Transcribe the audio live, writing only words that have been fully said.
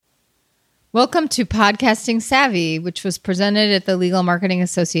Welcome to Podcasting Savvy, which was presented at the Legal Marketing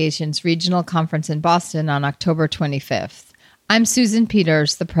Association's regional conference in Boston on October 25th. I'm Susan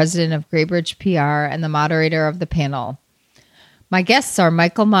Peters, the president of Graybridge PR and the moderator of the panel. My guests are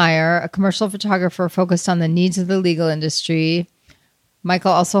Michael Meyer, a commercial photographer focused on the needs of the legal industry.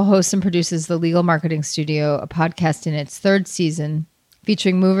 Michael also hosts and produces the Legal Marketing Studio, a podcast in its third season,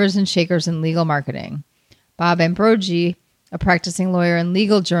 featuring movers and shakers in legal marketing. Bob Ambrogi, a practicing lawyer and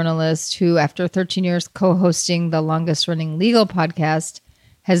legal journalist who, after 13 years co-hosting the longest-running legal podcast,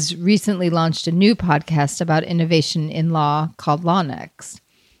 has recently launched a new podcast about innovation in law called LawNext.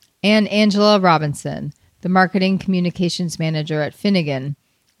 And Angela Robinson, the marketing communications manager at Finnegan,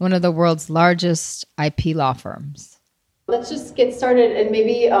 one of the world's largest IP law firms. Let's just get started, and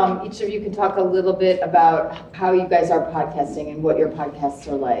maybe each of you can talk a little bit about how you guys are podcasting and what your podcasts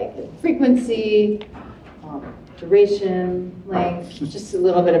are like. Frequency, duration, length, just a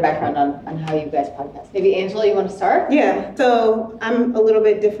little bit of background on how you guys podcast. Maybe Angela, you want to start? Yeah, so I'm a little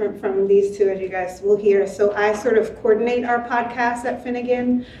bit different from these two, as you guys will hear. So I sort of coordinate our podcast at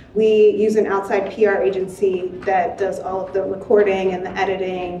Finnegan. We use an outside PR agency that does all of the recording and the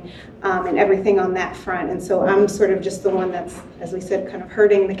editing and everything on that front. And so I'm sort of just the one that's, as we said, kind of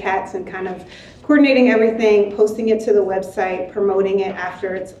herding the cats and kind of coordinating everything, posting it to the website, promoting it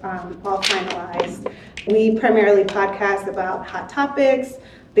after it's all finalized. We primarily podcast about hot topics,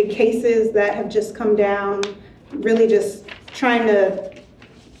 big cases that have just come down, really just trying to,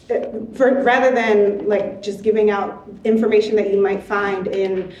 rather than like just giving out information that you might find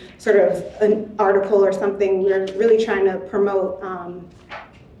in sort of an article or something, we're really trying to promote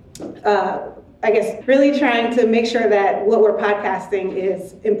really trying to make sure that what we're podcasting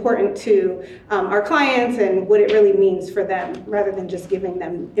is important to our clients and what it really means for them, rather than just giving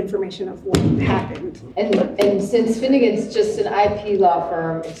them information of what happened. And since Finnegan's just an IP law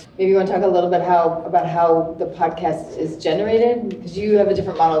firm, maybe you want to talk a little bit about how the podcast is generated, because you have a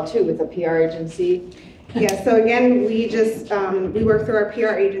different model too with a PR agency. Yeah, so again, we work through our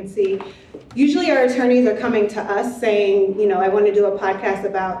PR agency. Usually our attorneys are coming to us saying, I want to do a podcast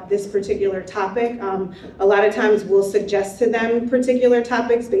about this particular topic. A lot of times we'll suggest to them particular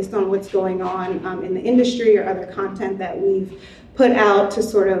topics based on what's going on in the industry or other content that we've put out to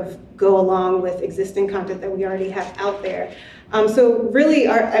sort of go along with existing content that we already have out there. So really,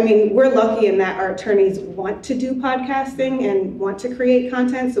 we're lucky in that our attorneys want to do podcasting and want to create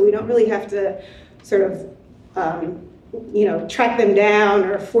content, so we don't really have to sort of track them down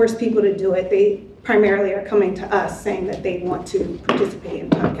or force people to do it. They primarily are coming to us saying that they want to participate in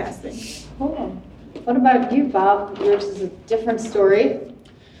podcasting. Cool. What about you, Bob? Yours is a different story.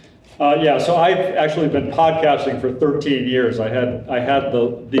 So I've actually been podcasting for 13 years. I had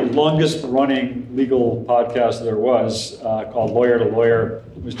the longest running legal podcast there was called Lawyer to Lawyer.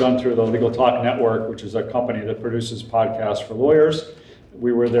 It was done through the Legal Talk Network, which is a company that produces podcasts for lawyers.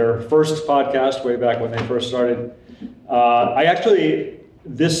 We were their first podcast way back when they first started. I actually,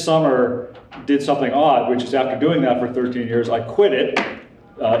 this summer, did something odd, which is after doing that for 13 years, I quit it.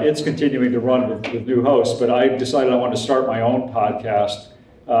 It's continuing to run with new hosts, but I decided I wanted to start my own podcast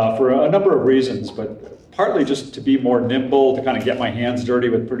for a number of reasons, but partly just to be more nimble, to kind of get my hands dirty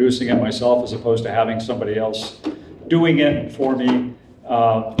with producing it myself as opposed to having somebody else doing it for me.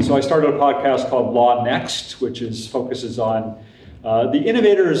 So I started a podcast called LawNext, which focuses on the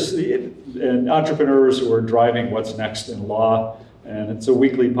innovators and entrepreneurs who are driving what's next in law. And it's a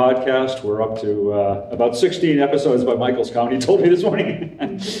weekly podcast. We're up to about 16 episodes by Michael's County, told me this morning.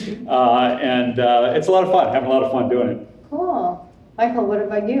 And it's a lot of fun, having a lot of fun doing it. Cool. Michael, what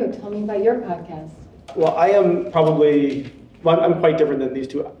about you? Tell me about your podcast. Well, I'm quite different than these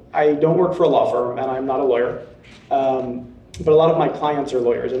two. I don't work for a law firm, and I'm not a lawyer. But a lot of my clients are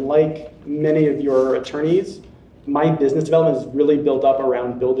lawyers. And like many of your attorneys, my business development is really built up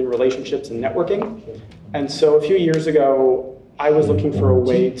around building relationships and networking. And so a few years ago, I was looking for a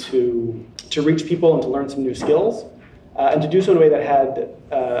way to reach people and to learn some new skills, and to do so in a way that had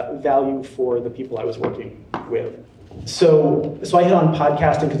value for the people I was working with. So I hit on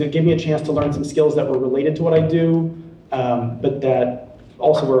podcasting because it gave me a chance to learn some skills that were related to what I do, but that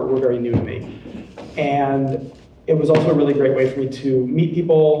also were very new to me. And it was also a really great way for me to meet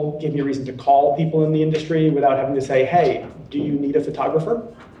people, gave me a reason to call people in the industry without having to say, hey, do you need a photographer?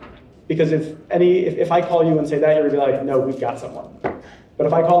 Because if I call you and say that, you're gonna be like, no, we've got someone. But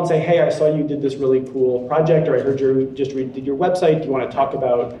if I call and say, hey, I saw you did this really cool project, or I heard you just redid your website, do you want to talk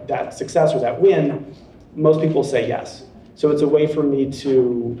about that success or that win? Most people say yes. So it's a way for me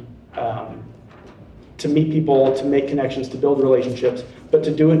to meet people, to make connections, to build relationships, but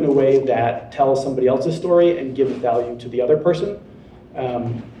to do it in a way that tells somebody else's story and gives value to the other person.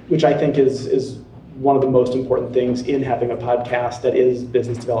 which I think is one of the most important things in having a podcast that is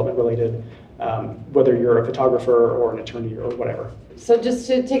business development related, whether you're a photographer or an attorney or whatever. So just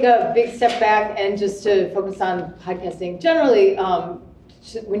to take a big step back and just to focus on podcasting generally,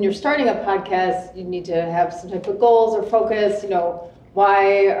 when you're starting a podcast, you need to have some type of goals or focus.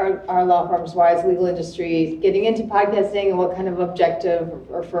 Why are law firms, why is legal industry getting into podcasting, and what kind of objective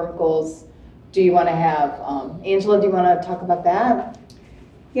or firm goals do you want to have? Angela, do you want to talk about that?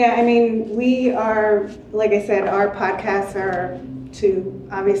 Yeah, I mean, we are, like I said, our podcasts are to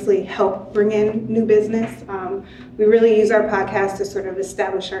obviously help bring in new business. We really use our podcast to sort of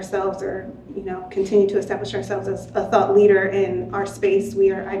establish ourselves or, continue to establish ourselves as a thought leader in our space.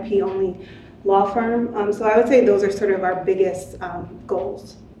 We are IP-only law firm. So I would say those are sort of our biggest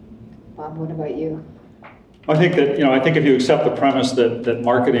goals. Bob, what about you? I think that, I think if you accept the premise that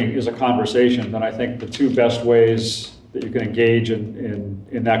marketing is a conversation, then I think the two best ways that you can engage in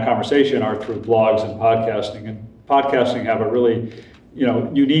that conversation are through blogs and podcasting. And podcasting have a really,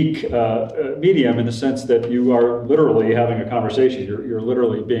 unique medium in the sense that you are literally having a conversation. You're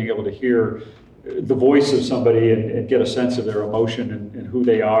literally being able to hear the voice of somebody and get a sense of their emotion and who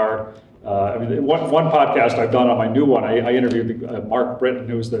they are. One podcast I've done on my new one, I interviewed Mark Britton,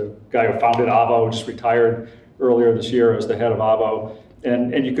 who's the guy who founded Avvo, just retired earlier this year as the head of Avvo.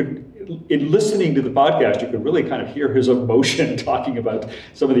 And you could, in listening to the podcast, you could really kind of hear his emotion talking about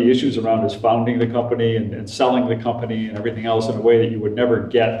some of the issues around his founding the company and selling the company and everything else in a way that you would never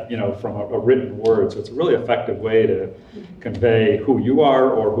get, from a written word. So it's a really effective way to convey who you are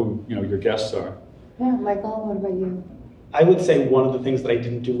or who, your guests are. Yeah, Michael, what about you? I would say one of the things that I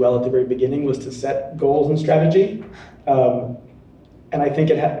didn't do well at the very beginning was to set goals and strategy. And I think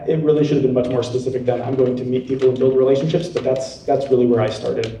it really should have been much more specific than I'm going to meet people and build relationships, but that's really where I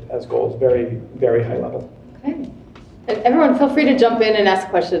started as goals, very, very high level. Okay. And everyone feel free to jump in and ask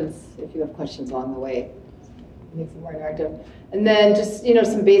questions if you have questions along the way. It makes it more interactive. And then just,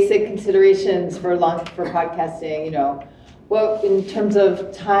 some basic considerations for podcasting, well, in terms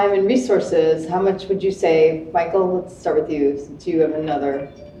of time and resources, how much would you say, Michael, let's start with you since you have another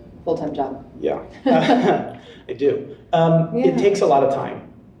full-time job. Yeah, I do. It takes a lot of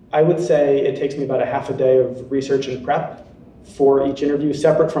time. I would say it takes me about a half a day of research and prep for each interview,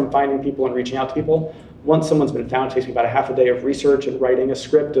 separate from finding people and reaching out to people. Once someone's been found, it takes me about a half a day of research and writing a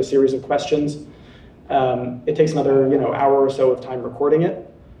script, a series of questions. It takes another hour or so of time recording it.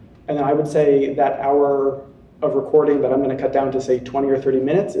 And then I would say that hour of recording that I'm going to cut down to say 20 or 30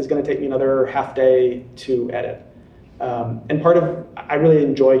 minutes is going to take me another half day to edit. And I really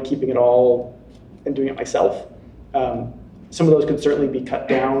enjoy keeping it all and doing it myself. Some of those can certainly be cut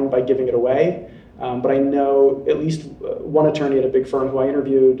down by giving it away. But I know at least one attorney at a big firm who I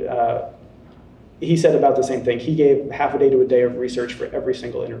interviewed, he said about the same thing. He gave half a day to a day of research for every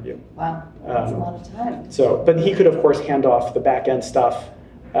single interview. Wow, that's a lot of time. But he could, of course, hand off the back end stuff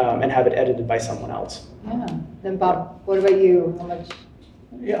and have it edited by someone else. Yeah. Then Bob, what about you? How much?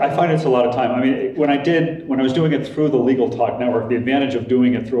 Yeah, I find it's a lot of time. When I was doing it through the Legal Talk Network, the advantage of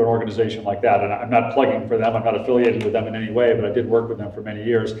doing it through an organization like that, and I'm not plugging for them, I'm not affiliated with them in any way, but I did work with them for many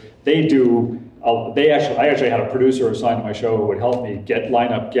years. I actually had a producer assigned to my show who would help me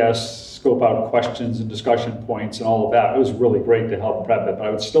line up guests, scope out questions and discussion points and all of that. It was really great to help prep it, but I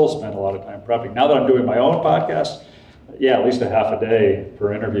would still spend a lot of time prepping. Now that I'm doing my own podcast, at least a half a day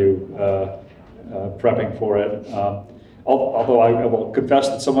per interview prepping for it. Although I will confess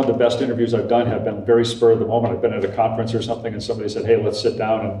that some of the best interviews I've done have been very spur of the moment. I've been at a conference or something and somebody said, hey, let's sit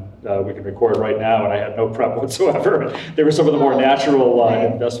down and we can record right now. And I had no prep whatsoever. They were some of the more natural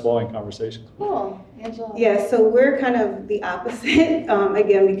and best flowing conversations. Cool. Angela. Yeah, so we're kind of the opposite,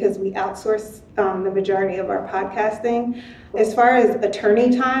 again, because we outsource the majority of our podcasting. As far as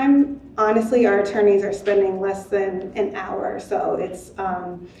attorney time, honestly, our attorneys are spending less than an hour. So it's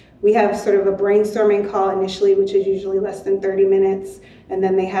we have sort of a brainstorming call initially, which is usually less than 30 minutes. And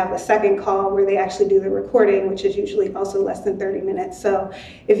then they have a second call where they actually do the recording, which is usually also less than 30 minutes. So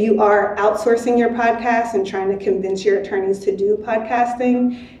if you are outsourcing your podcast and trying to convince your attorneys to do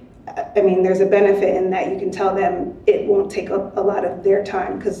podcasting, there's a benefit in that you can tell them it won't take up a lot of their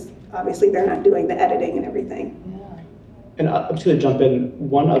time because obviously they're not doing the editing and everything. Yeah. And I'm just going to jump in.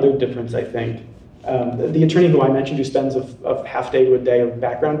 One other difference, I think. The attorney who I mentioned who spends a half day to a day of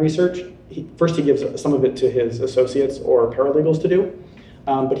background research, he gives some of it to his associates or paralegals to do,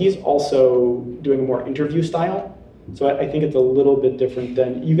 but he's also doing a more interview style. So I think it's a little bit different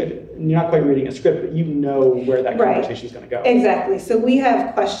than you're not quite reading a script, but you know where that conversation is going to go. Exactly. So we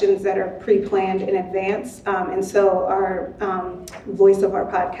have questions that are pre-planned in advance. And so our voice of our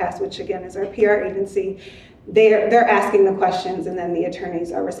podcast, which again is our PR agency, they're asking the questions and then the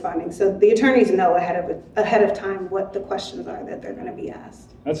attorneys are responding. So the attorneys know ahead of time what the questions are that they're going to be asked.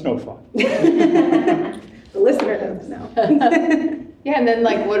 That's no fun. The listener doesn't know. Yeah, and then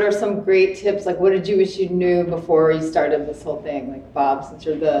like, what are some great tips? Like, what did you wish you knew before you started this whole thing? Like, Bob, since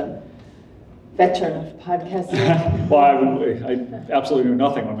you're the veteran of podcasting. Well, I absolutely knew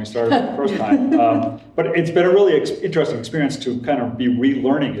nothing when we started the first time. But it's been a really interesting experience to kind of be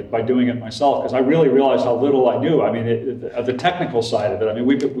relearning it by doing it myself, because I really realized how little I knew. I mean, the technical side of it. I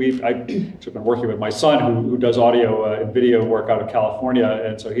mean, I've been working with my son who does audio and video work out of California,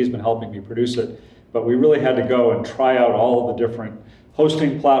 and so he's been helping me produce it. But we really had to go and try out all of the different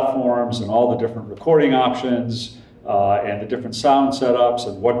hosting platforms and all the different recording options. And the different sound setups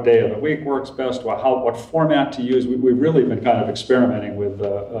and what day of the week works best, what format to use. We've really been kind of experimenting with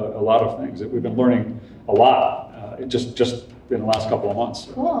a lot of things. We've been learning a lot just in the last couple of months.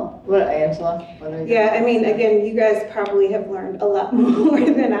 Cool. What, Angela? Yeah, I mean, again, you guys probably have learned a lot more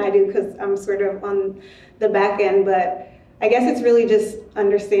than I do because I'm sort of on the back end, but I guess it's really just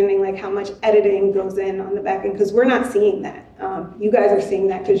understanding like how much editing goes in on the back end, because we're not seeing that. You guys are seeing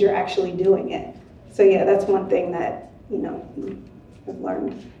that because you're actually doing it. So yeah, that's one thing that, I've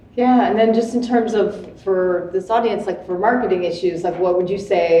learned. Yeah, and then just in terms of, for this audience, like for marketing issues, like what would you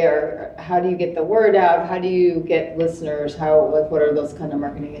say, or how do you get the word out? How do you get listeners? What are those kind of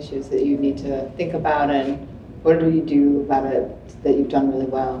marketing issues that you need to think about, and what do you do about it that you've done really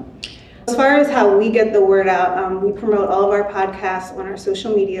well? As far as how we get the word out, we promote all of our podcasts on our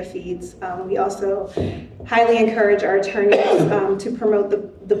social media feeds. We also highly encourage our attorneys to promote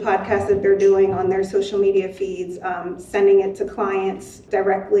the podcast that they're doing on their social media feeds, sending it to clients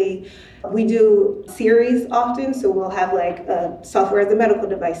directly. We do series often, so we'll have like a software as a medical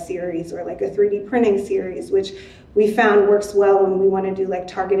device series or like a 3D printing series, which we found works well when we want to do like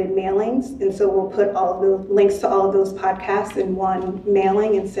targeted mailings. And so we'll put all of the links to all of those podcasts in one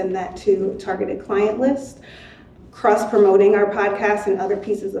mailing and send that to a targeted client list. Cross-promoting our podcasts and other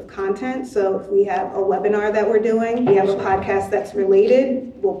pieces of content. So if we have a webinar that we're doing, we have a podcast that's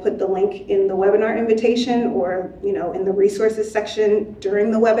related, we'll put the link in the webinar invitation or in the resources section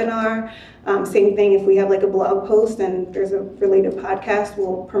during the webinar. Same thing if we have like a blog post and there's a related podcast,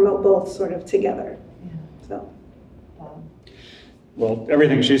 we'll promote both sort of together. So. Well,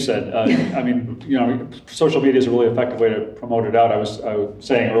 everything she said. I mean, social media is a really effective way to promote it out. I was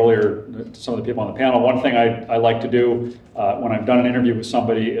saying earlier to some of the people on the panel, one thing I like to do when I've done an interview with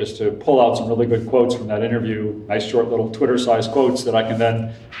somebody is to pull out some really good quotes from that interview, nice short little Twitter-sized quotes that I can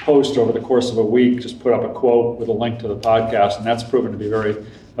then post over the course of a week, just put up a quote with a link to the podcast, and that's proven to be very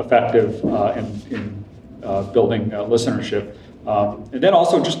effective in building listenership. And then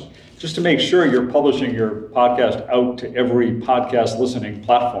also just to make sure you're publishing your podcast out to every podcast listening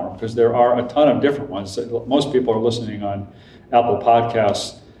platform, because there are a ton of different ones. Most people are listening on Apple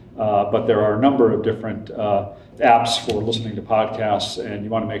Podcasts, but there are a number of different apps for listening to podcasts, and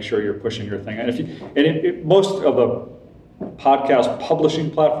you want to make sure you're pushing your thing. And most of the podcast publishing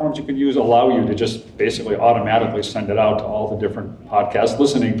platforms you can use allow you to just basically automatically send it out to all the different podcast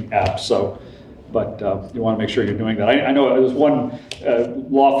listening apps. But you want to make sure you're doing that. I know there was one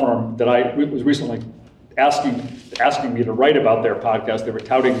law firm that was recently asking me to write about their podcast. They were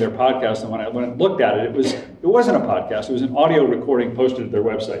touting their podcast, and when I looked at it, it wasn't a podcast. It was an audio recording posted to their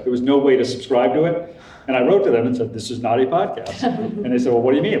website. There was no way to subscribe to it. And I wrote to them and said, "This is not a podcast." And they said, "Well,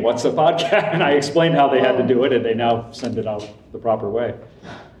 what do you mean? What's a podcast?" And I explained how they had to do it, and they now send it out the proper way.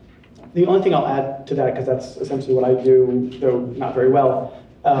 The only thing I'll add to that, because that's essentially what I do, though not very well,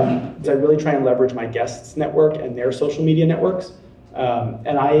 is I really try and leverage my guests' network and their social media networks.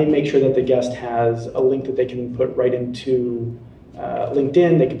 And I make sure that the guest has a link that they can put right into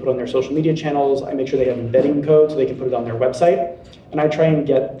LinkedIn, they can put on their social media channels. I make sure they have embedding code so they can put it on their website. And I try and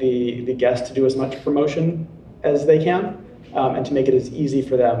get the guest to do as much promotion as they can and to make it as easy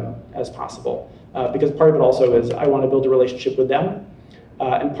for them as possible. Because part of it also is I want to build a relationship with them.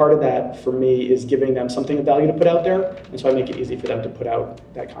 And part of that for me is giving them something of value to put out there, and so I make it easy for them to put out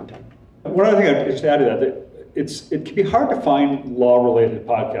that content. One other thing I'd just add to that, it can be hard to find law-related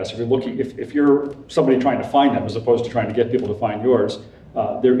podcasts. If you're somebody trying to find them as opposed to trying to get people to find yours,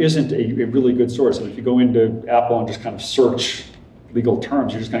 there isn't a really good source. And if you go into Apple and just kind of search legal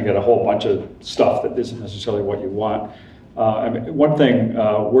terms, you're just going to get a whole bunch of stuff that isn't necessarily what you want. One thing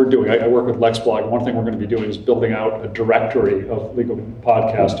we're doing, I work with LexBlog, and one thing we're going to be doing is building out a directory of legal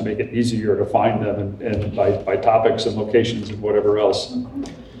podcasts to make it easier to find them and by topics and locations and whatever else.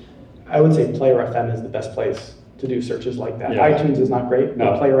 I would say Player FM is the best place to do searches like that. Yeah. iTunes is not great,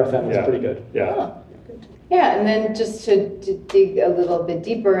 but Player FM is pretty good. Yeah. Yeah, and then just to dig a little bit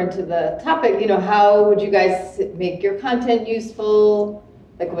deeper into the topic, how would you guys make your content useful?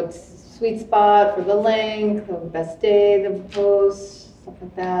 Like what's sweet spot for the length, the best day, the post, stuff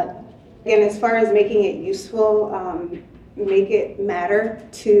like that? Again, as far as making it useful, make it matter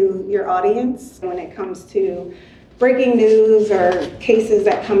to your audience. When it comes to breaking news or cases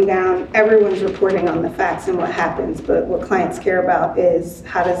that come down, everyone's reporting on the facts and what happens, but what clients care about is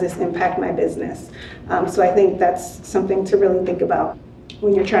how does this impact my business? So I think that's something to really think about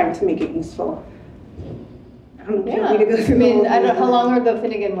when you're trying to make it useful. I don't know if you want me to go through how long are the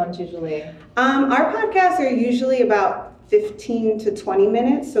Finnegan ones usually? Our podcasts are usually about 15 to 20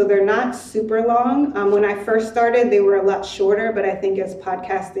 minutes, so they're not super long. When I first started, they were a lot shorter, but I think as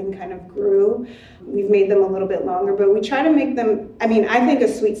podcasting kind of grew, we've made them a little bit longer, but we try to make them, I think a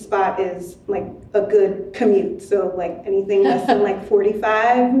sweet spot is like a good commute. So like anything less than like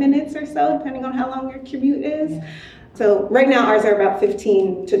 45 minutes or so, depending on how long your commute is. Yeah. So right now ours are about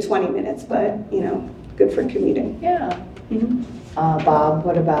 15 to 20 minutes, but good for commuting. Yeah. Mm-hmm. Bob,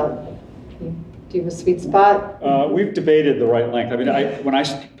 what about you? Do you have a sweet spot? We've debated the right length.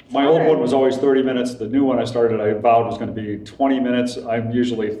 My old one was always 30 minutes. The new one I started, I vowed was going to be 20 minutes. I'm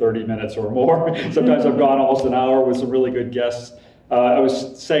usually 30 minutes or more. Sometimes I've gone almost an hour with some really good guests. I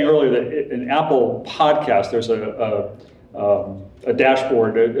was saying earlier that in Apple Podcast, there's a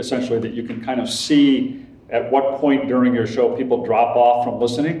dashboard essentially that you can kind of see at what point during your show people drop off from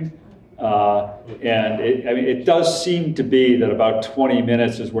listening. And it does seem to be that about 20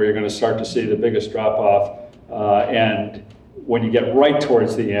 minutes is where you're going to start to see the biggest drop off. And when you get right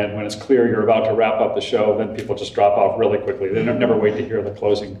towards the end, when it's clear you're about to wrap up the show, then people just drop off really quickly. They never wait to hear the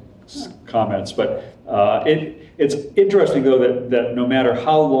closing comments. But it's interesting, though, that no matter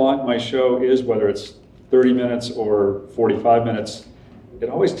how long my show is, whether it's 30 minutes or 45 minutes, it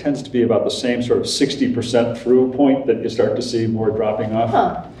always tends to be about the same sort of 60% through point that you start to see more dropping off.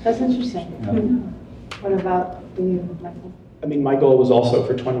 Huh, that's interesting. Yeah. What about you, Michael? My goal was also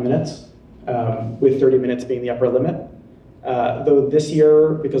for 20 minutes, with 30 minutes being the upper limit. Though this year,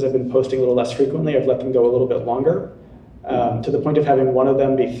 because I've been posting a little less frequently, I've let them go a little bit longer, to the point of having one of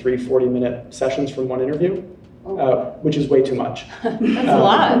them be 3 40-minute sessions from one interview, which is way too much. That's a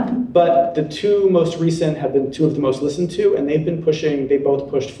lot. But the two most recent have been two of the most listened to, and they both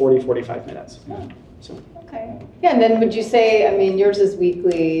pushed 40, 45 minutes. Oh. So. Okay. Yeah, and then would you say, yours is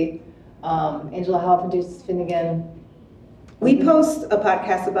weekly. Angela, how often does Finnegan? We post a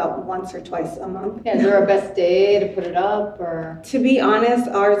podcast about once or twice a month. Yeah, is there a best day to put it up, or? To be honest,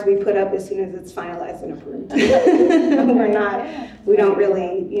 ours we put up as soon as it's finalized and approved. We don't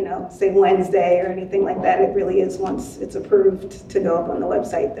really, say Wednesday or anything like that. It really is once it's approved to go up on the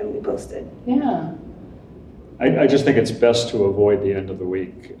website, then we post it. Yeah. I just think it's best to avoid the end of the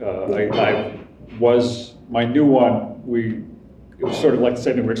week. My new one, it was sort of like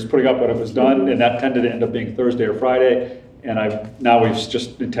saying we were just putting up when it was done, and that tended to end up being Thursday or Friday. And we've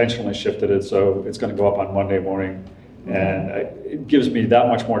just intentionally shifted it, so it's going to go up on Monday morning. And it gives me that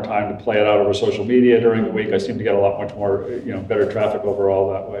much more time to play it out over social media during the week. I seem to get a lot much more, better traffic overall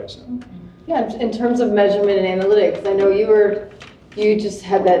that way. So. Yeah, in terms of measurement and analytics, I know you just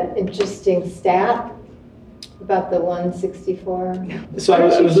had that interesting stat about the 164. So I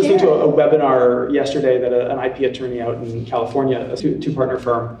was listening to a webinar yesterday that an IP attorney out in California, a two-partner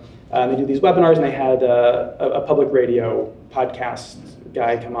firm, they do these webinars, and they had a public radio podcast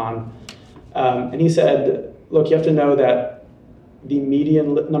guy come on. And he said, look, you have to know that the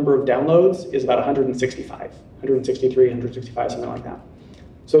median number of downloads is about 163, 165, something like that.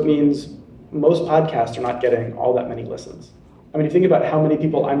 So it means most podcasts are not getting all that many listens. If you think about how many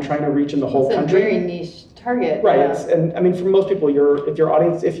people I'm trying to reach in the whole country. It's a very niche target. Right, yeah. And for most people, if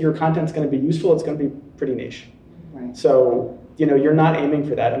your content's going to be useful, it's going to be pretty niche. Right. So, you're not aiming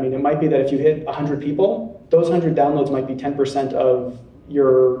for that. It might be that if you hit 100 people, those 100 downloads might be 10% of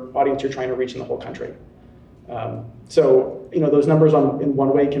your audience you're trying to reach in the whole country. So, those numbers in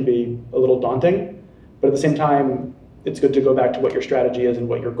one way can be a little daunting, but at the same time, it's good to go back to what your strategy is and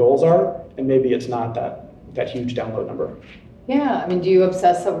what your goals are, and maybe it's not that huge download number. Yeah, do you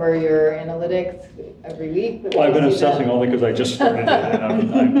obsess over your analytics every week? Well, I've been obsessing only because I just started it,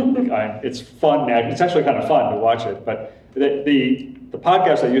 and it's fun. It's actually kind of fun to watch it. But the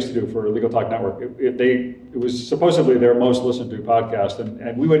podcast I used to do for Legal Talk Network, it was supposedly their most listened to podcast,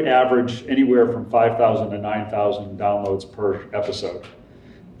 and we would average anywhere from 5,000 to 9,000 downloads per episode.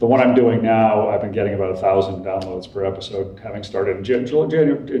 The one I'm doing now, I've been getting about 1,000 downloads per episode, having started in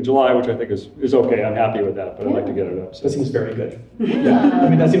July, which I think is okay. I'm happy with that, but I'd like to get it up. So. That seems very good.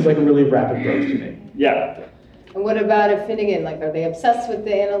 Yeah. That seems like a really rapid growth to me. Yeah. And what about at Finnegan? Like, are they obsessed with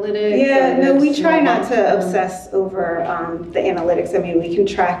the analytics? Yeah, or no, we just try more not to long-term? obsess over the analytics. I mean, we can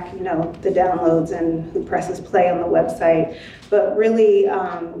track, the downloads and who presses play on the website, but really,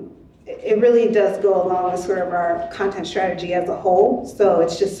 it really does go along with sort of our content strategy as a whole. So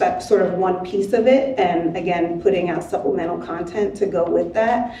it's just that sort of one piece of it, and again, putting out supplemental content to go with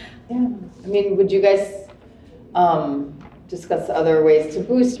that. Yeah. I mean, would you guys discuss other ways to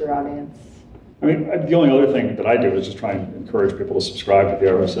boost your audience? I mean, the only other thing that I do is just try and encourage people to subscribe to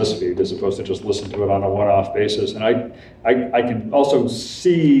the RSS feed as opposed to just listen to it on a one-off basis. And I can also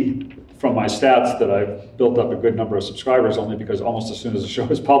see from my stats that I've built up a good number of subscribers only because almost as soon as the show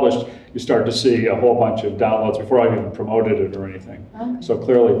is published, you start to see a whole bunch of downloads before I've even promoted it or anything. Okay. So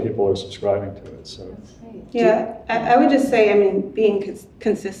clearly people are subscribing to it. So Yeah, I would just say, I mean, being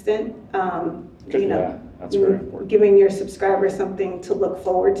consistent, yeah, that's very important. giving your subscribers something to look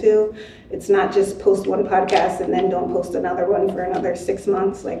forward to. It's not just post one podcast and then don't post another one for another 6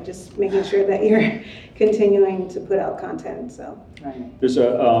 months, like just making sure that you're continuing to put out content, so. Right. There's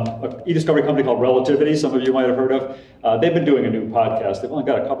a e-discovery company called Relativity, some of you might have heard of. They've been doing a new podcast. They've only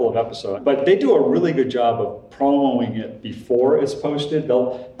got a couple of episodes, but they do a really good job of promoting it before it's posted. They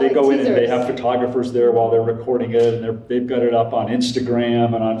Like go in and they teasers. have photographers there while they're recording it, and they've got it up on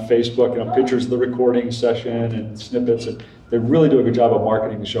Instagram and on Facebook, pictures of the recording session and snippets. And they really do a good job of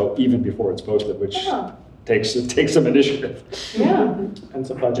marketing the show even before it's posted, which Oh. takes some initiative. Yeah. And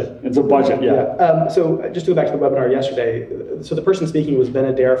some budget. It's a budget, yeah. So just to go back to the webinar yesterday, so the person speaking was Ben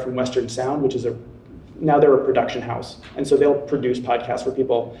Adair from Western Sound, which is now they're a production house. And so they'll produce podcasts for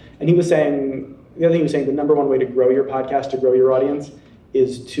people. And he was saying, the other thing he was saying, the number one way to grow your podcast, to grow your audience,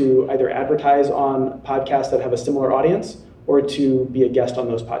 is to either advertise on podcasts that have a similar audience or to be a guest on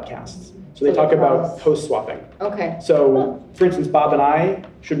those podcasts. So they So Oh, talk about cross. host swapping. Okay. So, for instance, Bob and I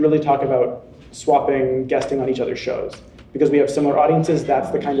should really talk about swapping, guesting on each other's shows. Because we have similar audiences, that's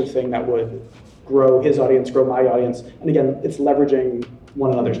the kind of thing that would grow his audience, grow my audience. And again, it's leveraging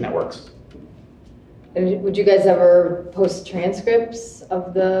one another's networks. And would you guys ever post transcripts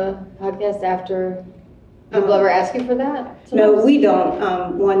of the podcast after? People ever ask you for that? No, sometimes? we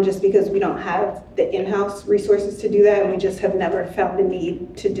don't. One, just because we don't have the in-house resources to do that, and we just have never found a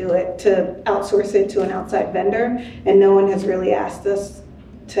need to do it, to outsource it to an outside vendor. And no one has really asked us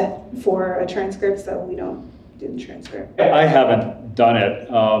for a transcript, so we don't do the transcript. I haven't done it.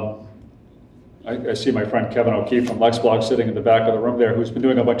 I see my friend Kevin O'Keefe from LexBlog sitting in the back of the room there, who's been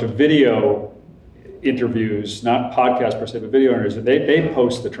doing a bunch of video interviews, not podcasts per se, but video interviews. They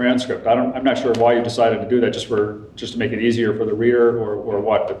post the transcript. I'm not sure why you decided to do that, just to make it easier for the reader or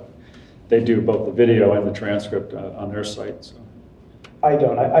what. But they do both the video and the transcript on their site. So. I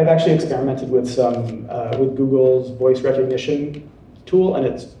don't. I've actually experimented with some with Google's voice recognition tool, and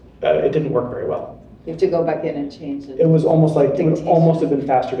it didn't work very well. You have to go back in and change it. It was almost like it would Dictation. almost have been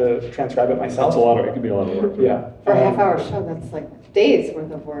faster to transcribe it myself. It can be a lot of work. Yeah. For a half-hour show, that's like days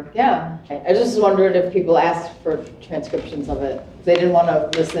worth of work. Yeah. I just wondered if people asked for transcriptions of it. They didn't want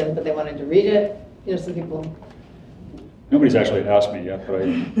to listen, but they wanted to read it. Some people. Nobody's actually asked me yet, but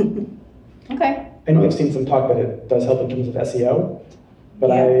I. Okay. I know I've seen some talk that it does help in terms of SEO, but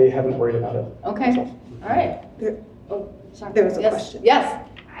Yeah. I haven't worried about it. Okay. All right. There- Oh, sorry. There was a Yes. question. Yes.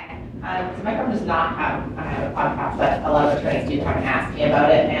 So my firm does not have a podcast, but a lot of attorneys do come and ask me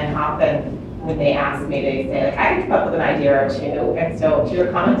about it, and often when they ask me, they say, like, I can come up with an idea or two. And so to your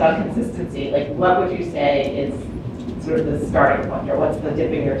comment on consistency, like, what would you say is sort of the starting point, or what's the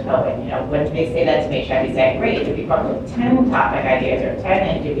dipping your toe in? When they say that to me, should I be saying, great, if you come up with 10 topic ideas or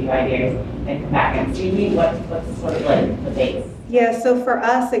 10 interview ideas, and come back and see me, what's sort of like the base? Yeah, so for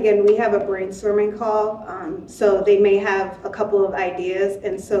us, again, we have a brainstorming call. So they may have a couple of ideas.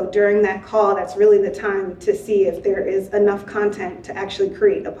 And so during that call, that's really the time to see if there is enough content to actually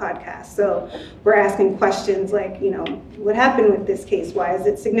create a podcast. So we're asking questions like, what happened with this case? Why is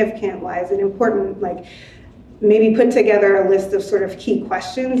it significant? Why is it important? Like, maybe put together a list of sort of key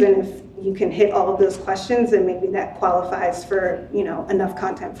questions. And if you can hit all of those questions, then maybe that qualifies for, enough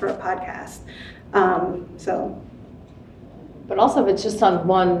content for a podcast. But also, if it's just on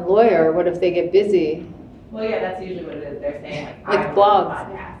one lawyer, what if they get busy? Well, yeah, that's usually what it is. They're saying, Like I want blogs.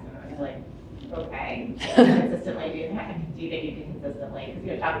 a podcast. And I'm like, okay. Consistently, do you think you can consistently? Because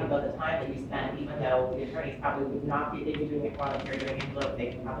you're talking about the time that you spend, even though the attorneys probably would not be, they'd be doing it while you're doing it, look,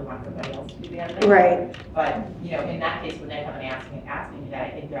 they probably want somebody else to do the editing. Right. But, in that case, when they come and asking me that, I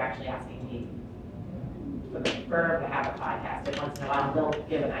think they're actually asking me for the firm to have a podcast. And once in a while, they'll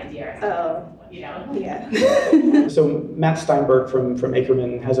give an idea. Oh. Yeah. So Matt Steinberg from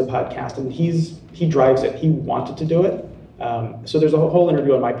Ackerman has a podcast, and he drives it. He wanted to do it. So there's a whole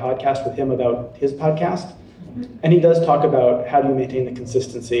interview on my podcast with him about his podcast. And he does talk about how do you maintain the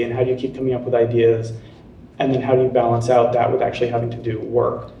consistency and how do you keep coming up with ideas, and then how do you balance out that with actually having to do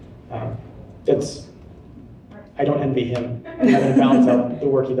work. I don't envy him having to balance out the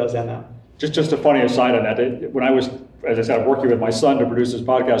work he does and that. Just a funny aside on that. When I was, as I said, working with my son to produce this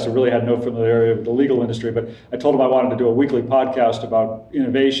podcast, I really had no familiarity with the legal industry, but I told him I wanted to do a weekly podcast about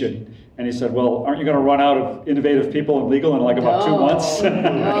innovation. And he said, well, aren't you going to run out of innovative people in legal in like about 2 months?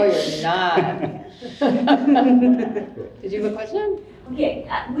 No, you're not. Did you have a question? Okay,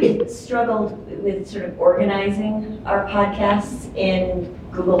 we've struggled with sort of organizing our podcasts in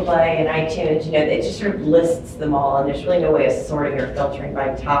Google Play and iTunes. You know, it just sort of lists them all, and there's really no way of sorting or filtering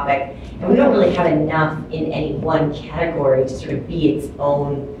by topic. And we don't really have enough in any one category to sort of be its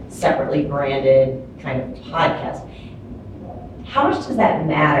own separately branded kind of podcast. How much does that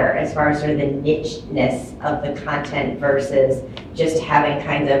matter as far as sort of the nicheness of the content versus just having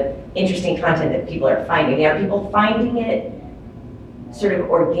kind of interesting content that people are finding? Are people finding it sort of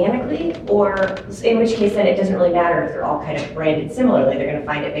organically, or in which case then it doesn't really matter if they're all kind of branded similarly? They're going to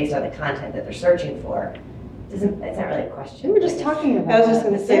find it based on the content that they're searching for. It's not really a question. We were just talking about I was just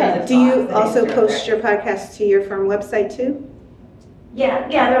going to say, Yeah. do you also post your podcast to your firm website too? Yeah,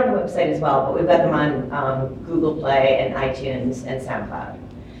 they're on the website as well, but we've got them on Google Play and iTunes and SoundCloud.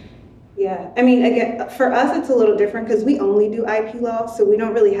 Yeah, I mean, again, for us, it's a little different because we only do IP law, so we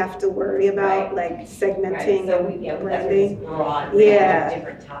don't really have to worry about like segmenting Right, so we, and that's sort of branding. this broad range Yeah. of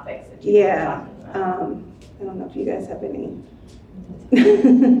different topics that people are Yeah, talking about. I don't know if you guys have any.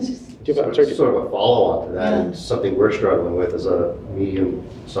 Sort of a follow-on to that, and something we're struggling with as a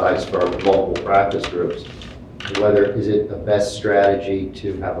medium-sized firm with multiple practice groups. Is it the best strategy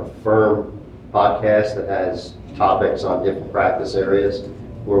to have a firm podcast that has topics on different practice areas,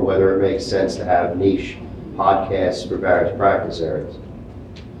 or whether it makes sense to have niche podcasts for various practice areas?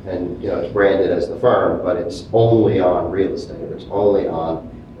 And, it's branded as the firm, but it's only on real estate, or it's only on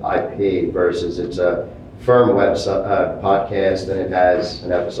IP, versus it's a firm website podcast and it has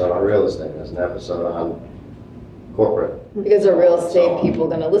an episode on real estate, it has an episode on corporate. Because are real estate people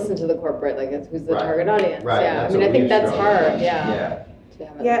going to listen to the corporate? Like, who's the Right. target audience? Right, Yeah, I that's mean, I what think we've that's struggled hard. with. Yeah. To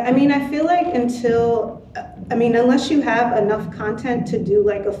have it. Yeah, I mean, I feel like unless you have enough content to do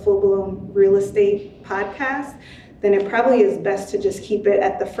like a full-blown real estate podcast, then it probably is best to just keep it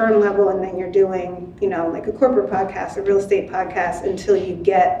at the firm level, and then you're doing, like a corporate podcast, a real estate podcast, until you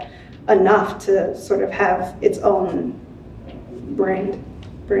get enough to sort of have its own branded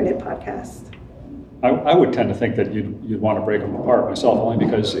podcast. I would tend to think that you'd want to break them apart myself, only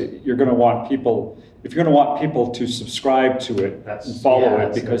because you're going to want people, if you're going to want people to subscribe to it and follow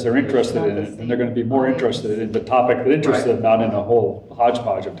it because they're interested in it, and they're going to be more interested in the topic that interests them, not in a whole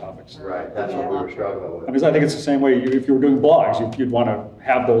hodgepodge of topics. Right, that's what we were struggling with. Because I think it's the same way if you were doing blogs, you'd want to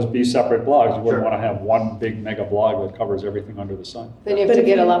have those be separate blogs. You wouldn't want to have one big mega blog that covers everything under the sun. Then you have But to if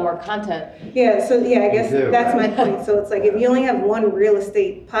get a you- lot more content. Yeah, so I guess You do, that's right? my point. So it's like if you only have one real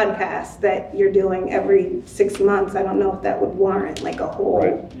estate podcast that you're doing every 6 months, I don't know if that would warrant like a whole.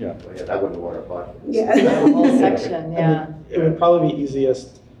 Right, yeah. Well, yeah, that wouldn't work a podcast. Yeah. The whole section, yeah. It would probably be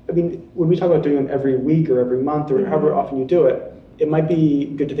easiest, when we talk about doing them every week or every month or however often you do it, it might be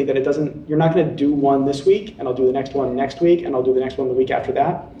good to think that you're not going to do one this week, and I'll do the next one next week, and I'll do the next one the week after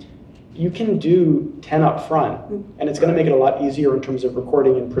that. You can do 10 up front, and it's going to make it a lot easier in terms of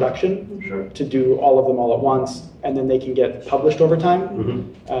recording and production Sure. to do all of them all at once, and then they can get published over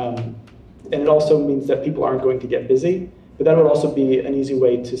time. Mhm. And it also means that people aren't going to get busy, but that would also be an easy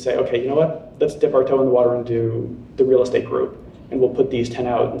way to say, okay, you know what, let's dip our toe in the water and do the real estate group, and we'll put these 10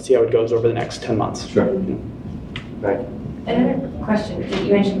 out and see how it goes over the next 10 months. Sure. Thank you. Another question,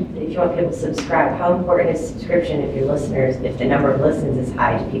 you mentioned if you want people to subscribe, how important is subscription if your listeners, if the number of listens is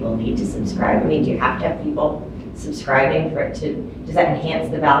high, do people need to subscribe? I mean, do you have to have people subscribing for it to, does that enhance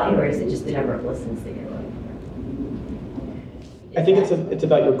the value, or is it just the number of listens that you're looking for? I think it's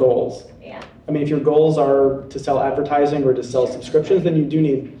about your goals. Yeah. I mean, if your goals are to sell advertising or to sell subscriptions, then you do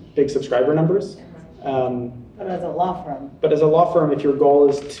need big subscriber numbers. But as a law firm. But as a law firm, if your goal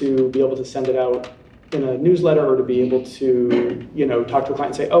is to be able to send it out in a newsletter or to be able to, talk to a client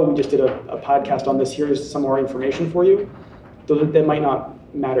and say, oh, we just did a podcast on this, here's some more information for you, that might not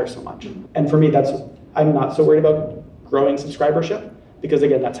matter so much. And for me, I'm not so worried about growing subscribership, because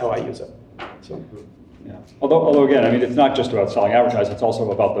again, that's how I use it. So. Yeah. Although again, I mean, it's not just about selling advertising, it's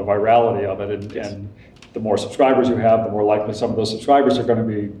also about the virality of it, and the more subscribers you have, the more likely some of those subscribers are going to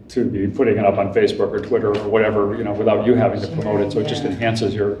be putting it up on Facebook or Twitter or whatever, without you having to promote it. So it just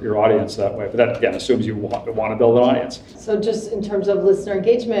enhances your audience that way. But that again assumes you want to build an audience. So just in terms of listener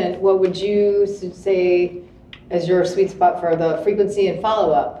engagement, what would you say as your sweet spot for the frequency and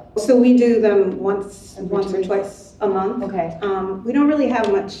follow-up? So we do them once Every or 2 weeks? twice a month. Okay. We don't really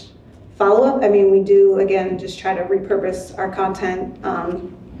have much follow-up. I mean, we do, again, just try to repurpose our content,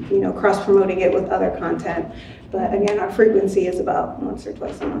 cross-promoting it with other content. But again, our frequency is about once or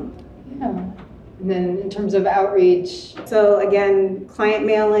twice a month. Yeah. And then in terms of outreach, So again, client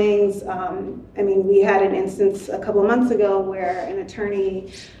mailings, we had an instance a couple of months ago where an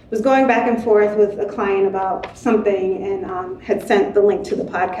attorney was going back and forth with a client about something and had sent the link to the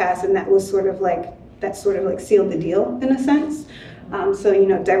podcast, and that sort of like sealed the deal in a sense.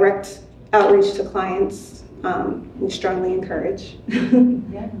 Direct outreach to clients, we strongly encourage.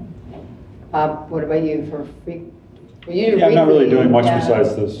 yeah. Bob, what about you for free? You Yeah, I'm not really weekly, doing much yeah.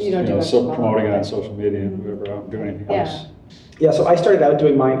 besides this, You don't do much promoting it on follow-up. social media and whatever. I don't do anything Yeah. else. Yeah, so I started out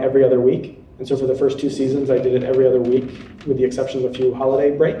doing mine every other week. And so for the first 2 seasons, I did it every other week, with the exception of a few holiday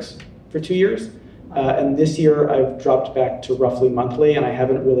breaks for 2 years. And this year, I've dropped back to roughly monthly, and I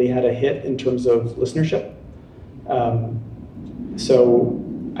haven't really had a hit in terms of listenership. So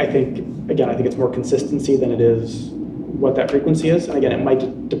I think it's more consistency than it is what that frequency is. And again, it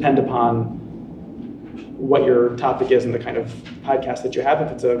might depend upon what your topic is and the kind of podcast that you have.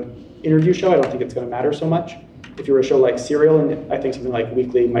 If it's an interview show, I don't think it's going to matter so much. If you're a show like Serial, and I think something like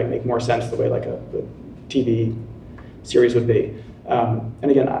Weekly might make more sense the way like a TV series would be. And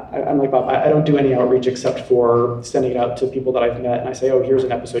again, I'm like Bob, I don't do any outreach except for sending it out to people that I've met, and I say, oh, here's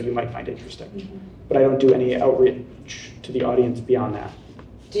an episode you might find interesting. Mm-hmm. But I don't do any outreach to the audience beyond that.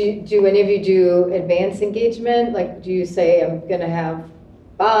 Do any of you do advanced engagement? Like, do you say, I'm going to have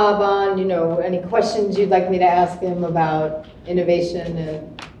Bob on, any questions you'd like me to ask him about innovation and...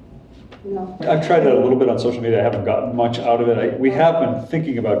 No. I've tried that a little bit on social media. I haven't gotten much out of it. We have been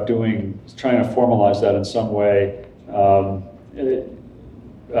thinking about trying to formalize that in some way,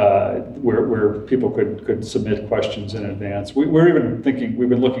 where people could submit questions in advance. We're even thinking, we've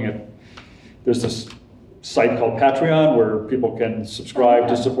been looking at, there's this site called Patreon where people can subscribe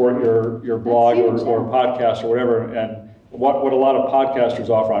to support your blog or podcast or whatever. And what a lot of podcasters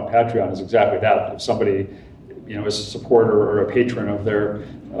offer on Patreon is exactly that. If somebody is a supporter or a patron of their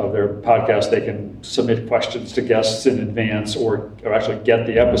podcast, they can submit questions to guests in advance or actually get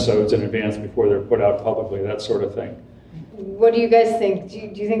the episodes in advance before they're put out publicly, that sort of thing. What do you guys think? Do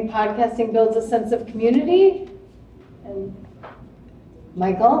you think podcasting builds a sense of community? And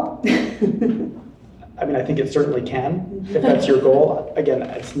Michael? I think it certainly can, if that's your goal. Again,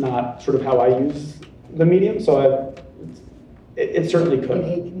 it's not sort of how I use the medium, so it certainly could.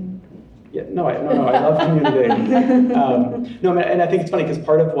 Yeah, no, I love community. And I think it's funny because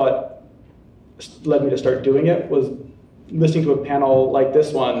part of what led me to start doing it was listening to a panel like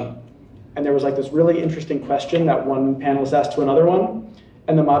this one, and there was like this really interesting question that one panelist asked to another one,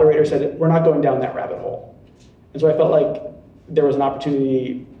 and the moderator said, we're not going down that rabbit hole. And so I felt like there was an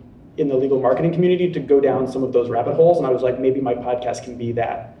opportunity in the legal marketing community to go down some of those rabbit holes, and I was like, maybe my podcast can be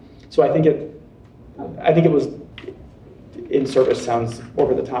that. So I think it was, in service sounds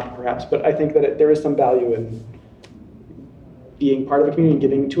over the top perhaps, but I think that there is some value in being part of a community and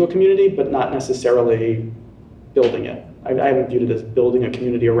giving to a community, but not necessarily building it. I haven't viewed it as building a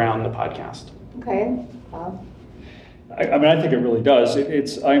community around the podcast. Okay. Bob? I think it really does.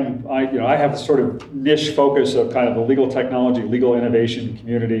 I have sort of niche focus of kind of the legal technology, legal innovation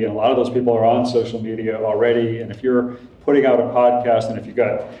community, and a lot of those people are on social media already. And if you're putting out a podcast, and if you've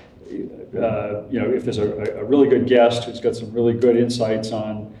got, if there's a really good guest who's got some really good insights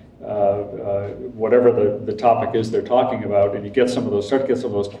on whatever the topic is they're talking about, and you start to get some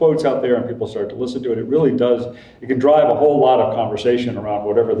of those quotes out there, and people start to listen to it, it really does. It can drive a whole lot of conversation around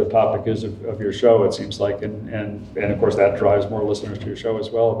whatever the topic is of your show. It seems like, and of course that drives more listeners to your show as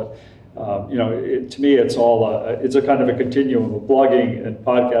well. But to me, it's a kind of a continuum of blogging and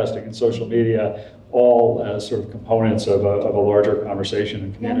podcasting and social media, all as sort of components of a larger conversation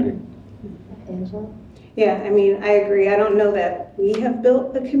and community. Yeah. Angela? Yeah, I agree. I don't know that we have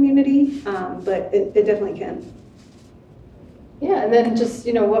built a community, but it definitely can. Yeah, and then just,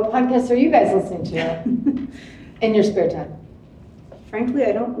 what podcasts are you guys listening to in your spare time? Frankly,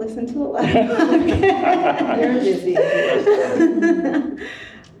 I don't listen to a lot of podcasts. You're busy.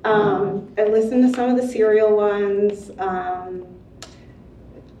 I listen to some of the Serial ones.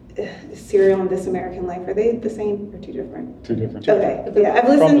 Serial and This American Life, are they the same or two different? Two different. Okay, yeah, I've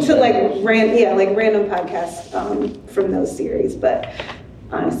listened to random podcasts from those series, but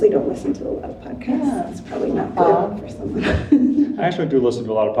honestly don't listen to a lot of podcasts. Yeah. It's probably not good for someone. I actually do listen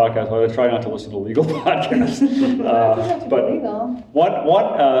to a lot of podcasts, but I try not to listen to legal podcasts. But one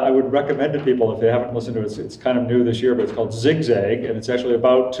I would recommend to people if they haven't listened to it, it's kind of new this year, but it's called Zigzag, and it's actually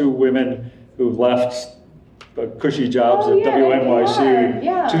about two women who left a cushy jobs Oh, at yeah, WNYC NPR,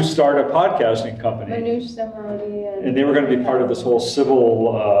 yeah. to start a podcasting company. Manoush Zomorodi And they were going to be part of this whole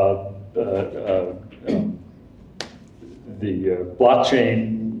civil, the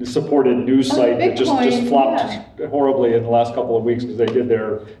blockchain supported news site that just Bitcoin, flopped horribly in the last couple of weeks because they did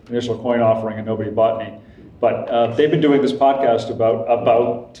their initial coin offering and nobody bought any. But they've been doing this podcast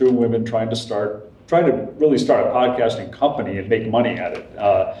about two women trying to really start a podcasting company and make money at it.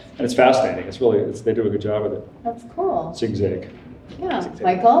 And it's fascinating. They do a good job with it. That's cool. Zigzag. Yeah.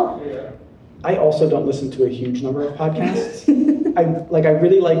 Michael? I also don't listen to a huge number of podcasts. I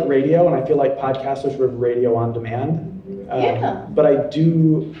really like radio, and I feel like podcasts are sort of radio on demand. Yeah. But I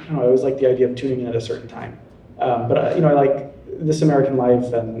always like the idea of tuning in at a certain time. But I like This American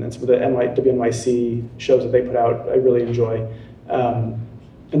Life and some of the WNYC shows that they put out. I really enjoy.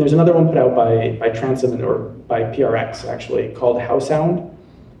 And there's another one put out by Transom or by PRX actually called How Sound,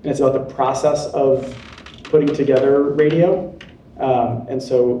 and it's about the process of putting together radio. And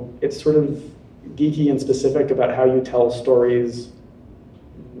so it's sort of geeky and specific about how you tell stories,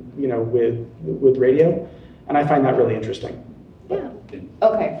 with radio, and I find that really interesting. Yeah.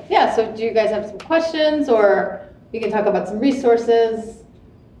 Okay. Yeah. So do you guys have some questions, or we can talk about some resources?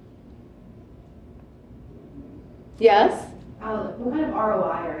 Yes? What kind of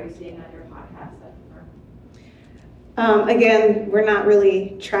ROI are you seeing on your podcast? Again, we're not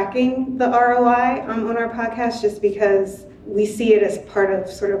really tracking the ROI on our podcast just because we see it as part of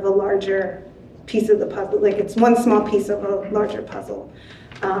sort of a larger piece of the puzzle. Like it's one small piece of a larger puzzle.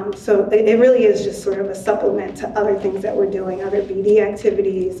 So it really is just sort of a supplement to other things that we're doing, other BD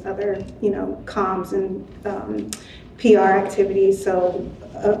activities, other, comms and PR activities. So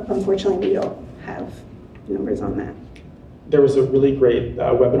unfortunately, we don't have numbers on that. There was a really great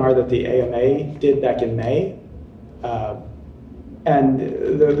webinar that the AMA did back in May. And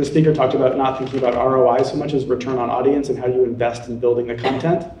the speaker talked about not thinking about ROI so much as return on audience and how you invest in building the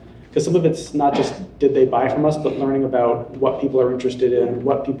content. Because some of it's not just did they buy from us, but learning about what people are interested in,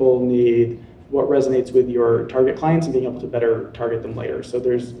 what people need, what resonates with your target clients, and being able to better target them later. So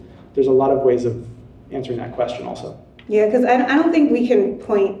there's a lot of ways of answering that question also. Yeah, because I don't think we can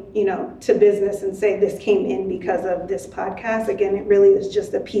point, to business and say this came in because of this podcast. Again, it really is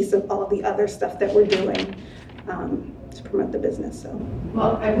just a piece of all the other stuff that we're doing to promote the business. So.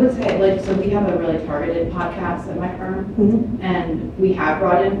 Well, I would say, so we have a really targeted podcast at my firm, Mm-hmm. and we have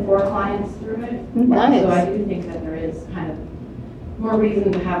brought in 4 clients through it. Nice. So I do think that there is kind of more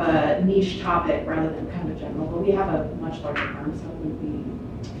reason to have a niche topic rather than kind of general. But we have a much larger firm, so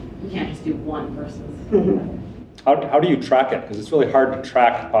we can't just do one person's. Mm-hmm. How do you track it? Because it's really hard to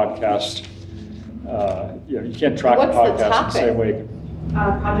track podcast. You can't track What's a podcast the in the topic? same way.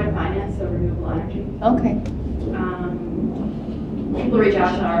 Project finance, so renewable energy. Okay. People reach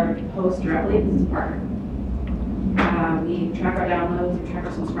out to our host directly. This is Parker. We track our downloads, we track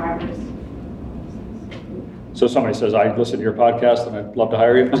our subscribers. So somebody says, I listen to your podcast and I'd love to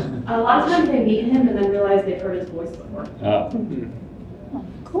hire you. A lot of times they meet him and then realize they've heard his voice before.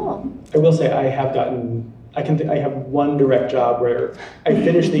 Cool. I will say I have one direct job where I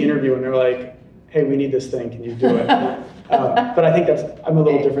finish the interview and they're like, hey, we need this thing, can you do it? But I think I'm a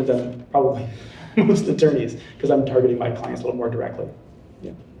little different than probably most attorneys because I'm targeting my clients a little more directly.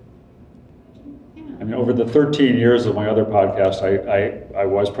 Yeah. I mean, over the 13 years of my other podcast, I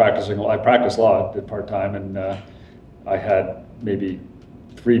was practicing, I practiced law, did part-time, and I had maybe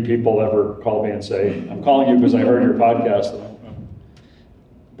 3 people ever call me and say, I'm calling you because I heard your podcast.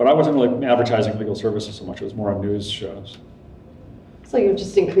 But I wasn't really advertising legal services so much, it was more on news shows. So you're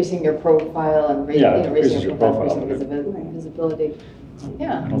just increasing your profile and raising increases your your profile, profile. increasing visibility.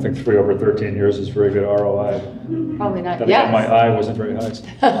 Yeah, I don't think 3 over 13 years is very good ROI. probably not. Then again, my eye wasn't very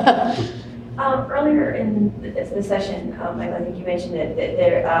high. Earlier in the session, Michael, I think you mentioned that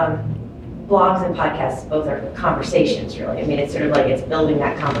there, blogs and podcasts both are conversations, really. I mean, it's sort of like it's building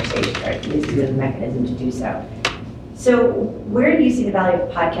that conversation, right? This is a mechanism to do so. So where do you see the value of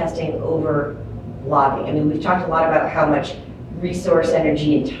podcasting over blogging? I mean, we've talked a lot about how much resource,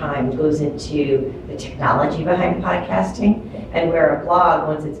 energy, and time goes into the technology behind podcasting, and where a blog,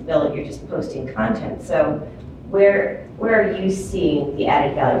 once it's built, you're just posting content. So where are you seeing the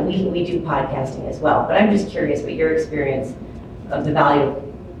added value? We do podcasting as well, but I'm just curious what your experience of the value of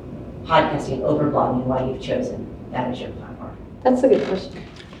podcasting over blogging, why you've chosen that as your platform. That's a good question.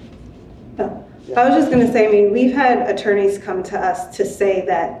 Oh, I was just going to say, I mean, we've had attorneys come to us to say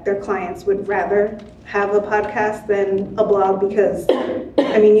that their clients would rather have a podcast than a blog because,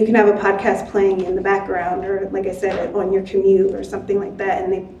 I mean, you can have a podcast playing in the background or, like I said, on your commute or something like that,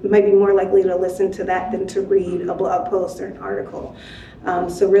 and they might be more likely to listen to that than to read a blog post or an article.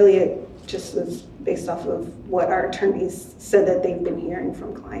 So really, just was based off of what our attorneys said that they've been hearing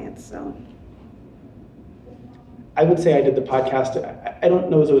from clients, so. I would say I did the podcast. I don't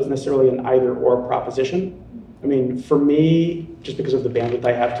know as though it's necessarily an either or proposition. I mean, for me, just because of the bandwidth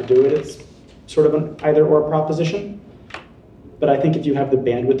I have to do it, it's sort of an either or proposition. But I think if you have the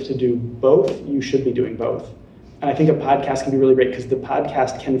bandwidth to do both, you should be doing both. And I think a podcast can be really great because the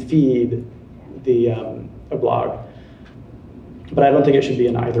podcast can feed a blog. But I don't think it should be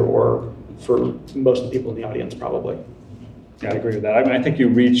an either or for most of the people in the audience, probably. Yeah, I agree with that. I mean, I think you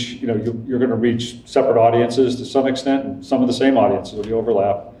reach, you're going to reach separate audiences to some extent, and some of the same audiences will be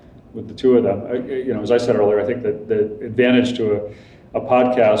overlap with the two of them. As I said earlier, I think that the advantage to a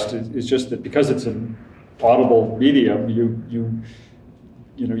podcast is just that because it's an audible medium,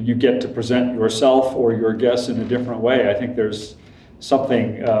 you get to present yourself or your guests in a different way. I think there's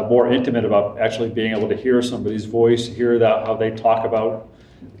something more intimate about actually being able to hear somebody's voice, hear that how they talk about,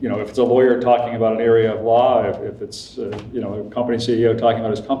 if it's a lawyer talking about an area of law, if it's a company CEO talking about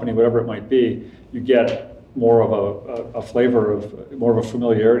his company, whatever it might be, you get more of a flavor of more of a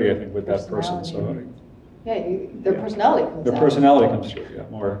familiarity, I think, with that person. So their personality comes their out. personality comes through,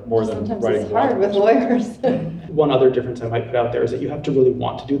 more than Sometimes writing. it's hard with lawyers. One other difference I might put out there is that you have to really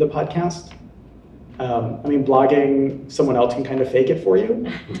want to do the podcast. Blogging, someone else can kind of fake it for you.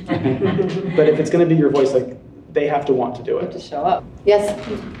 But if it's going to be your voice, they have to want to do You have it. to show up. Yes.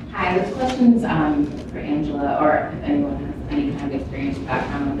 Hi, this question's for Angela, or if anyone has any kind of experience or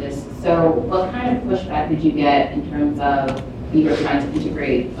background with this. So what kind of pushback did you get in terms of you were trying to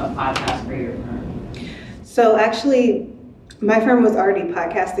integrate a podcast for your firm? So actually, my firm was already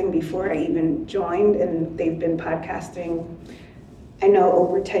podcasting before I even joined, and they've been podcasting, I know,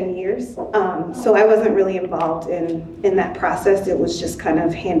 over 10 years. So I wasn't really involved in that process. It was just kind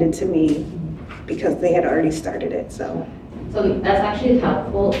of handed to me because they had already started it, so. So that's actually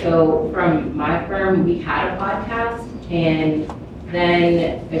helpful. So from my firm, we had a podcast, and then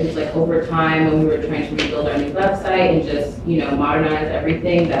it was over time when we were trying to rebuild our new website and just, modernize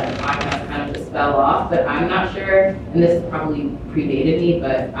everything, that the podcast kind of just fell off. But I'm not sure, and this probably predated me,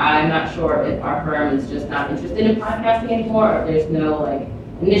 but I'm not sure if our firm is just not interested in podcasting anymore, or if there's no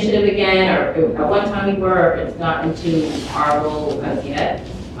initiative again, or at one time we were, or if it's not into our role as yet,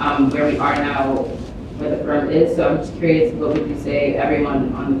 where we are now, where the firm is. So I'm just curious, what would you say,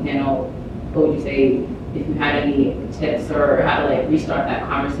 everyone on the panel, what would you say if you had any tips or how to restart that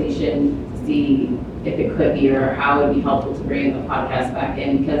conversation to see if it could be, or how it would be helpful to bring the podcast back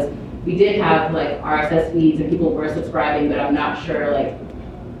in? Because we did have RSS feeds and people were subscribing, but I'm not sure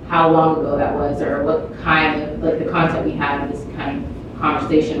how long ago that was, or what kind of the content we had, this kind of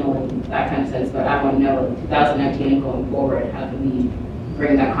conversational and that kind of sense. But I want to know 2019 and going forward, how do we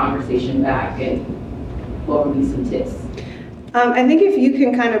bring that conversation back, and what would be some tips? I think if you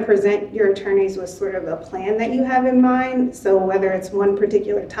can kind of present your attorneys with sort of a plan that you have in mind, so whether it's one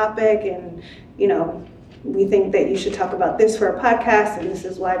particular topic and, we think that you should talk about this for a podcast, and this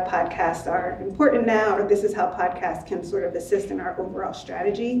is why podcasts are important now, or this is how podcasts can sort of assist in our overall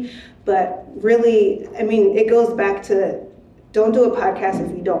strategy. But really, it goes back to, don't do a podcast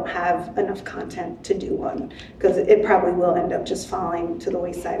if you don't have enough content to do one, because it probably will end up just falling to the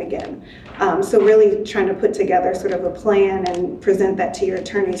wayside again. So really trying to put together sort of a plan and present that to your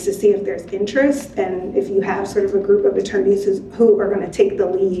attorneys to see if there's interest, and if you have sort of a group of attorneys who are going to take the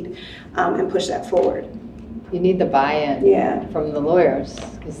lead and push that forward. You need the buy-in from the lawyers,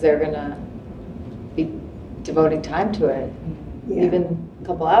 because they're going to be devoting time to it, even a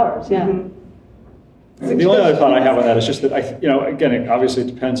couple hours. Mm-hmm. The only other thought I have on that is just that again, obviously it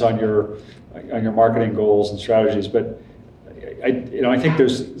depends on your marketing goals and strategies, but I think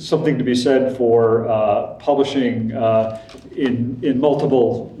there's something to be said for publishing in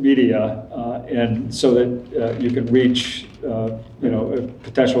multiple media, and so that you can reach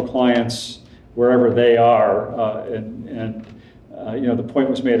potential clients wherever they are, and the point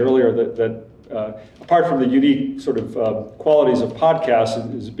was made earlier that apart from the unique sort of qualities of podcasts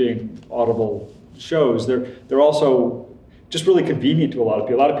is being audible shows, they're also just really convenient to a lot of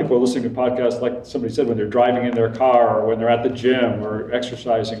people. A lot of people are listening to podcasts, like somebody said, when they're driving in their car, or when they're at the gym, or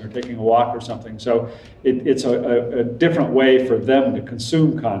exercising, or taking a walk or something. So it's a different way for them to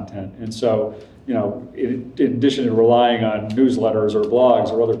consume content. And so, in addition to relying on newsletters or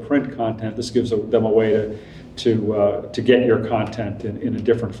blogs or other print content, this gives them a way to get your content in a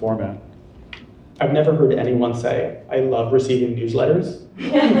different format. I've never heard anyone say, I love receiving newsletters,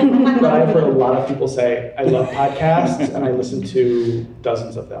 but I've heard a lot of people say, I love podcasts, and I listen to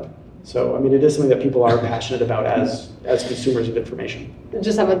dozens of them. So, it is something that people are passionate about as consumers of information.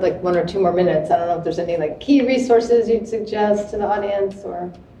 Just have 1 or 2 more minutes. I don't know if there's any key resources you'd suggest to the audience,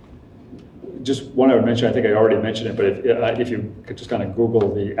 or. just one I would mention, I think I already mentioned it, but if you could just kind of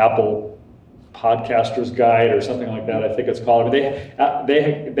Google the Apple Podcaster's Guide or something like that, I think it's called. I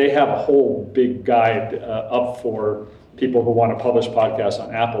mean, they have a whole big guide up for people who want to publish podcasts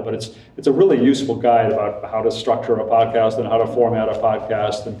on Apple, but it's a really useful guide about how to structure a podcast and how to format a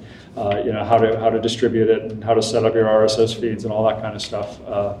podcast and how to distribute it and how to set up your RSS feeds and all that kind of stuff.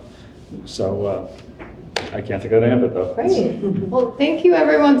 I can't think of the name of it though. Great. Well, thank you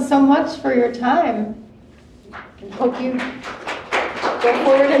everyone so much for your time. And hope you go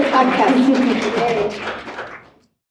forward in podcasting. Yay.